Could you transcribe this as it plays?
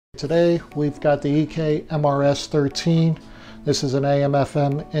Today we've got the EKMRS13. This is an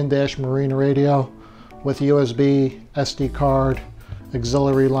AM/FM in-dash marine radio with USB, SD card,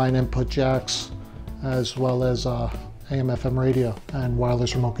 auxiliary line input jacks, as well as AM/FM radio and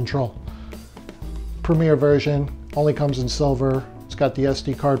wireless remote control. Premier version only comes in silver. It's got the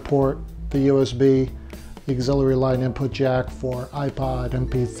SD card port, the USB, the auxiliary line input jack for iPod,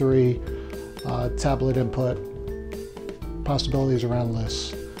 MP3, tablet input. Possibilities are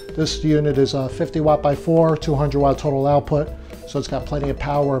endless. This unit is a 50 watt by 4, 200 watt total output, so it's got plenty of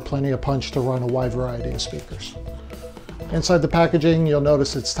power, plenty of punch to run a wide variety of speakers. Inside the packaging, you'll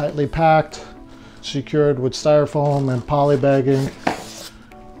notice it's tightly packed, secured with styrofoam and poly bagging,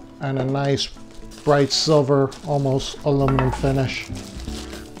 and a nice bright silver, almost aluminum finish.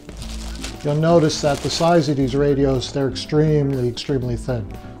 You'll notice that the size of these radios, they're extremely thin.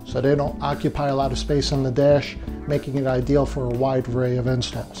 So they don't occupy a lot of space on the dash, making it ideal for a wide array of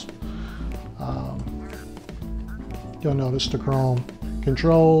installs. You'll notice the chrome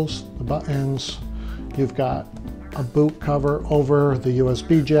controls, the buttons. You've got a boot cover over the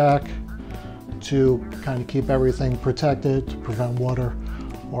USB jack to kind of keep everything protected, to prevent water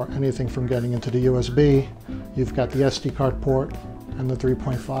or anything from getting into the USB. You've got the SD card port and the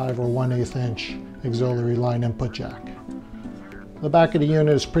 3.5 or 1/8 inch auxiliary line input jack. The back of the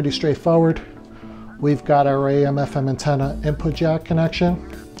unit is pretty straightforward. We've got our AM/FM antenna input jack connection.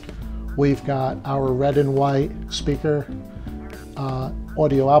 We've got our red and white speaker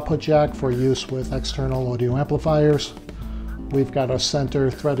audio output jack for use with external audio amplifiers. We've got our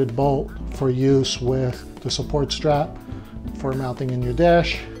center threaded bolt for use with the support strap for mounting in your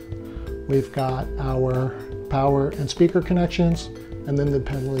dash. We've got our power and speaker connections and then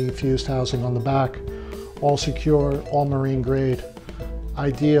independently fused housing on the back. All secure, all marine grade.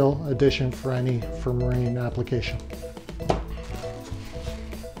 Ideal addition for marine application.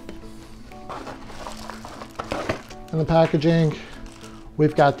 In the packaging,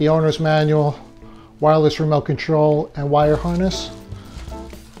 we've got the owner's manual, wireless remote control, and wire harness.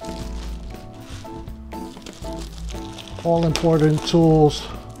 All important tools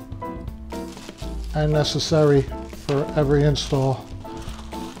and necessary for every install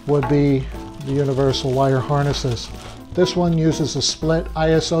would be the universal wire harnesses. This one uses a split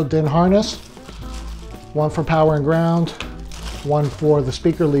ISO DIN harness, one for power and ground, one for the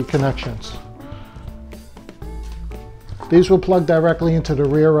speaker lead connections. These will plug directly into the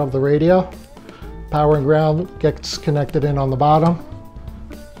rear of the radio. Power and ground gets connected in on the bottom.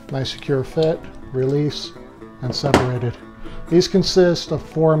 Nice secure fit, release, and separated. These consist of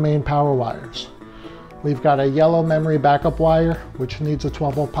 4 main power wires. We've got a yellow memory backup wire, which needs a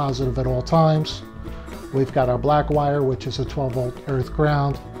 12 volt positive at all times. We've got our black wire, which is a 12 volt earth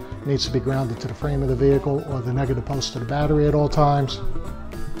ground. It needs to be grounded to the frame of the vehicle or the negative post of the battery at all times.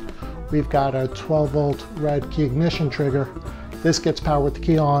 We've got a 12 volt red key ignition trigger. This gets power with the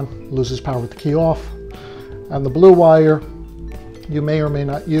key on, loses power with the key off. And the blue wire, you may or may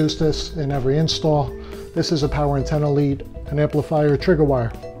not use this in every install. This is a power antenna lead and amplifier trigger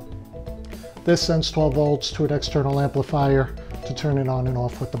wire. This sends 12 volts to an external amplifier to turn it on and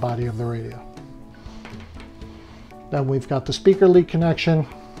off with the body of the radio. Then we've got the speaker lead connection,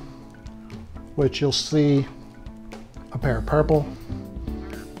 which you'll see a pair of purple,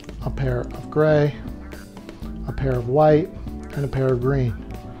 a pair of gray, a pair of white, and a pair of green.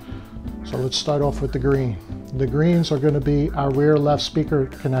 So let's start off with the green. The greens are going to be our rear left speaker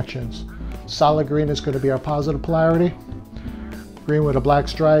connections. Solid green is going to be our positive polarity. Green with a black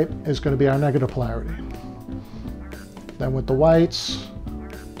stripe is going to be our negative polarity. Then with the whites,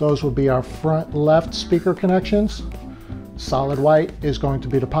 those will be our front left speaker connections. Solid white is going to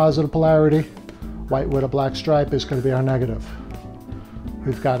be the positive polarity. White with a black stripe is going to be our negative.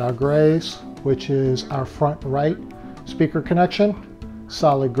 We've got our grays, which is our front right speaker connection.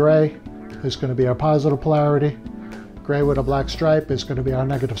 Solid gray is going to be our positive polarity. Gray with a black stripe is going to be our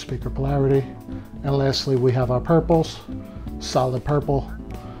negative speaker polarity. And lastly, we have our purples. Solid purple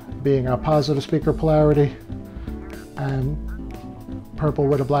being our positive speaker polarity, and purple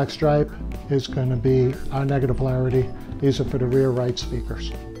with a black stripe is going to be our negative polarity. These are for the rear right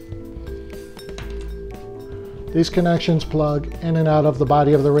speakers. These connections plug in and out of the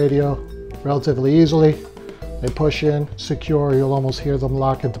body of the radio relatively easily. They push in, secure, you'll almost hear them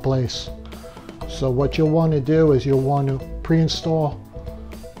lock into place. So what you'll want to do is you'll want to pre-install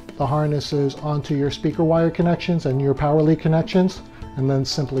the harnesses onto your speaker wire connections and your power lead connections, and then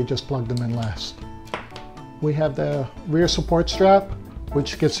simply just plug them in last. We have the rear support strap,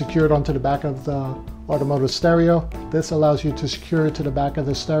 which gets secured onto the back of the automotive stereo. This allows you to secure it to the back of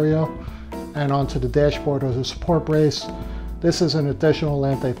the stereo and onto the dashboard as a support brace. This is an additional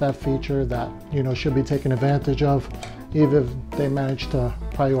anti-theft feature that, you know, should be taken advantage of. Even if they manage to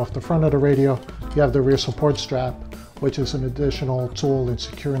pry you off the front of the radio, you have the rear support strap, which is an additional tool in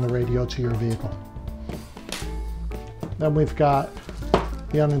securing the radio to your vehicle. Then we've got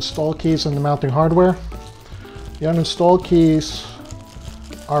the uninstall keys and the mounting hardware. The uninstall keys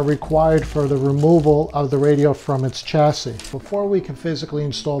are required for the removal of the radio from its chassis. Before we can physically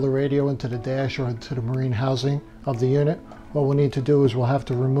install the radio into the dash or into the marine housing of the unit, what we'll need to do is we'll have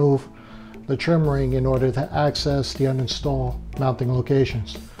to remove the trim ring in order to access the uninstall mounting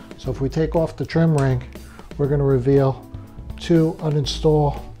locations. So if we take off the trim ring, we're going to reveal 2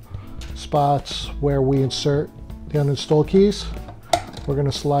 uninstall spots where we insert the uninstall keys. We're going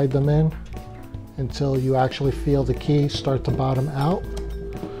to slide them in until you actually feel the key start to bottom out.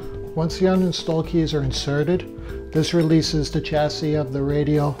 Once the uninstall keys are inserted, this releases the chassis of the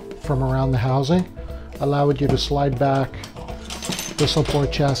radio from around the housing, allowing you to slide back the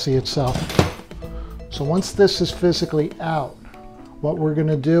support chassis itself. So once this is physically out, what we're going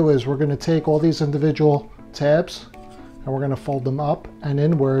to do is we're going to take all these individual tabs and we're going to fold them up and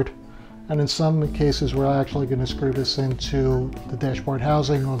inward, and in some cases we're actually going to screw this into the dashboard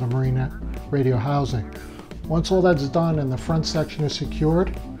housing or the marine radio housing. Once all that's done and the front section is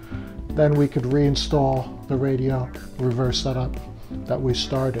secured, then we could reinstall the radio reverse setup that we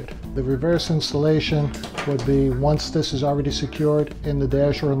started. The reverse installation would be, once this is already secured in the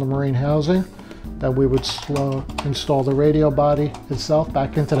dash or in the marine housing, that we would install the radio body itself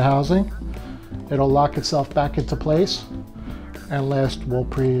back into the housing. It'll lock itself back into place, and last we'll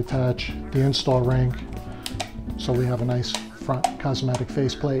pre-attach the install ring so we have a nice front cosmetic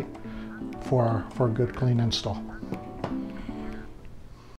faceplate for a good clean install.